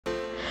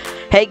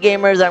Hey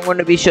gamers, I'm going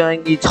to be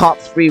showing you top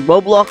 3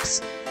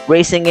 Roblox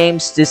racing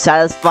games to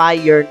satisfy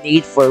your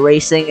need for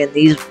racing in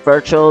these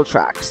virtual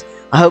tracks.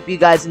 I hope you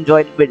guys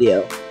enjoyed the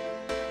video.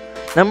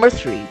 Number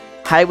 3,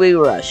 Highway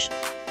Rush.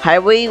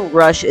 Highway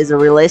Rush is a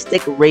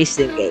realistic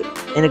racing game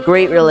and a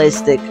great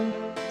realistic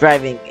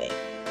driving game.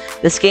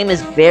 This game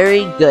is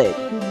very good.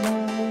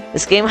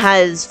 This game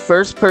has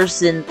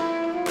first-person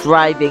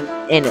driving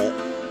in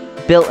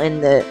it, built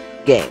in the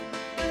game.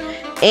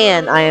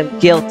 And I am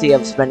guilty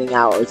of spending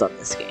hours on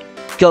this game.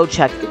 Go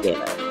check the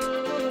game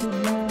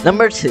out.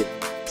 Number 2,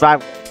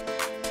 Drive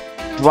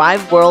World.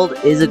 Drive World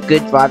is a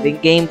good driving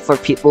game for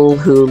people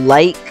who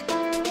like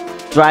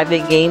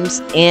driving games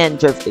and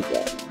drifting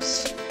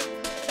games.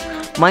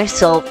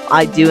 Myself,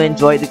 I do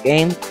enjoy the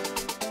game.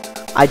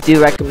 I do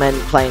recommend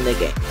playing the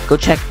game. Go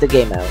check the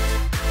game out.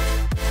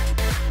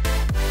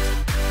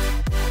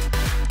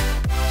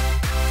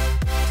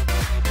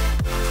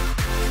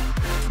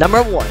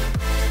 Number 1,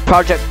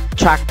 Project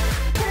Track Day.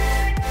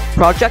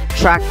 Project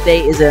Track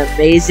Day is an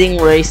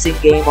amazing racing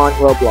game on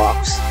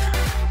Roblox.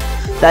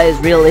 That is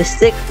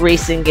realistic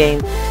racing game,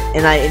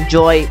 and I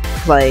enjoy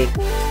playing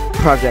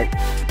Project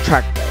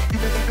Track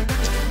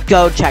Day.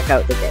 Go check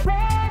out the game.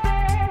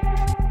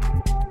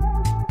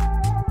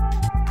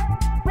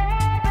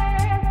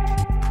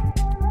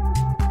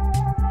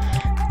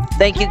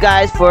 Thank you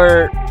guys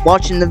for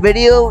watching the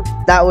video.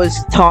 That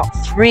was top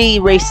 3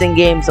 racing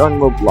games on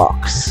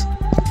Roblox.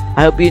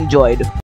 I hope you enjoyed.